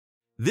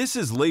This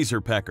is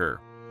Laser Pecker,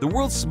 the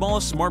world's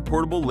smallest smart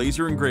portable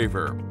laser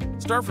engraver.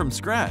 Start from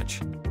scratch.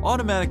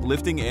 Automatic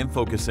lifting and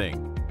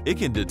focusing. It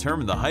can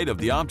determine the height of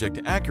the object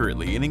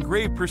accurately and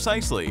engrave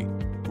precisely.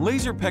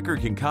 Laser Pecker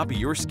can copy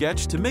your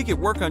sketch to make it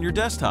work on your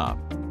desktop.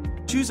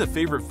 Choose a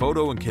favorite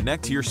photo and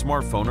connect to your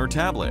smartphone or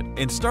tablet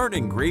and start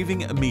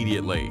engraving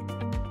immediately.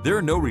 There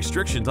are no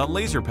restrictions on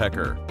Laser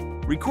Pecker.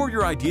 Record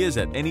your ideas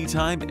at any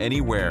time,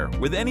 anywhere,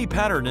 with any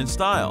pattern and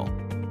style.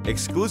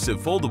 Exclusive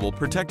foldable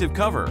protective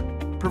cover.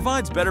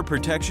 Provides better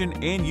protection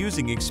and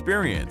using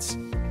experience.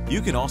 You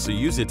can also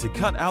use it to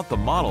cut out the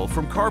model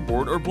from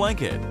cardboard or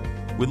blanket.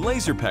 With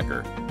Laser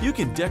Pecker, you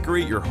can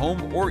decorate your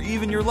home or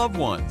even your loved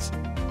ones.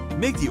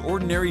 Make the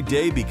ordinary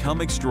day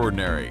become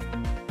extraordinary.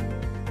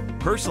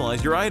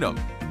 Personalize your item.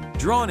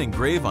 Draw and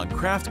engrave on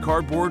craft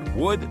cardboard,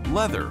 wood,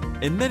 leather,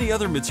 and many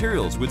other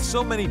materials with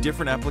so many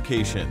different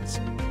applications.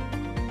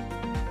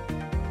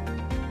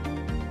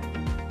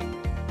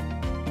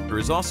 It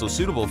is also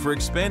suitable for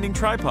expanding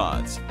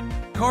tripods.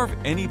 Carve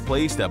any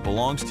place that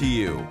belongs to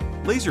you.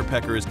 Laser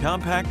Pecker is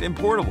compact and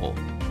portable.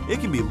 It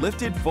can be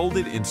lifted,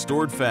 folded, and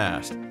stored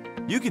fast.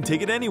 You can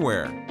take it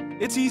anywhere.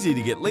 It's easy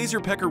to get Laser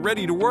Pecker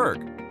ready to work.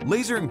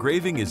 Laser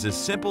engraving is as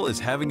simple as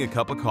having a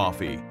cup of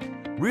coffee.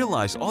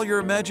 Realize all your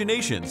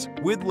imaginations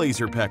with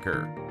Laser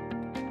Pecker.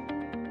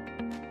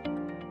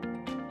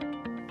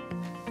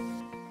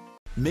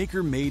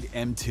 Maker-Made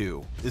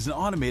M2 is an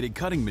automated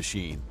cutting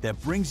machine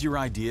that brings your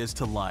ideas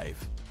to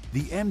life.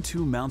 The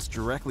M2 mounts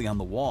directly on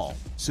the wall,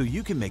 so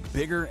you can make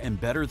bigger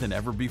and better than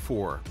ever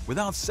before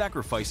without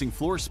sacrificing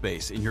floor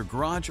space in your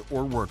garage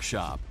or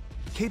workshop.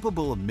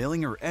 Capable of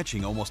milling or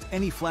etching almost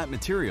any flat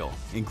material,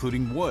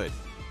 including wood,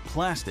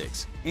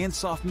 plastics, and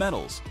soft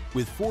metals,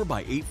 with 4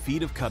 by 8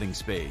 feet of cutting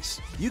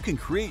space. You can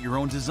create your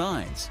own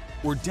designs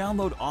or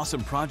download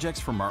awesome projects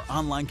from our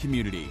online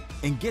community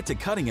and get to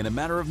cutting in a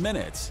matter of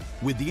minutes.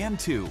 With the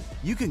M2,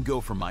 you can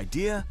go from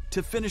idea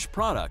to finished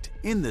product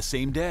in the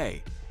same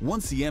day.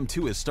 Once the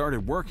M2 has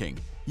started working,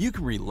 you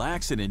can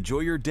relax and enjoy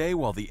your day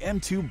while the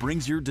M2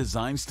 brings your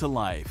designs to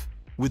life.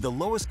 With the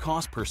lowest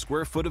cost per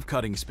square foot of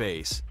cutting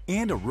space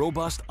and a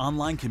robust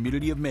online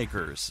community of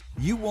makers,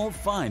 you won't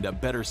find a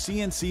better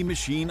CNC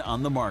machine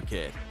on the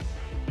market.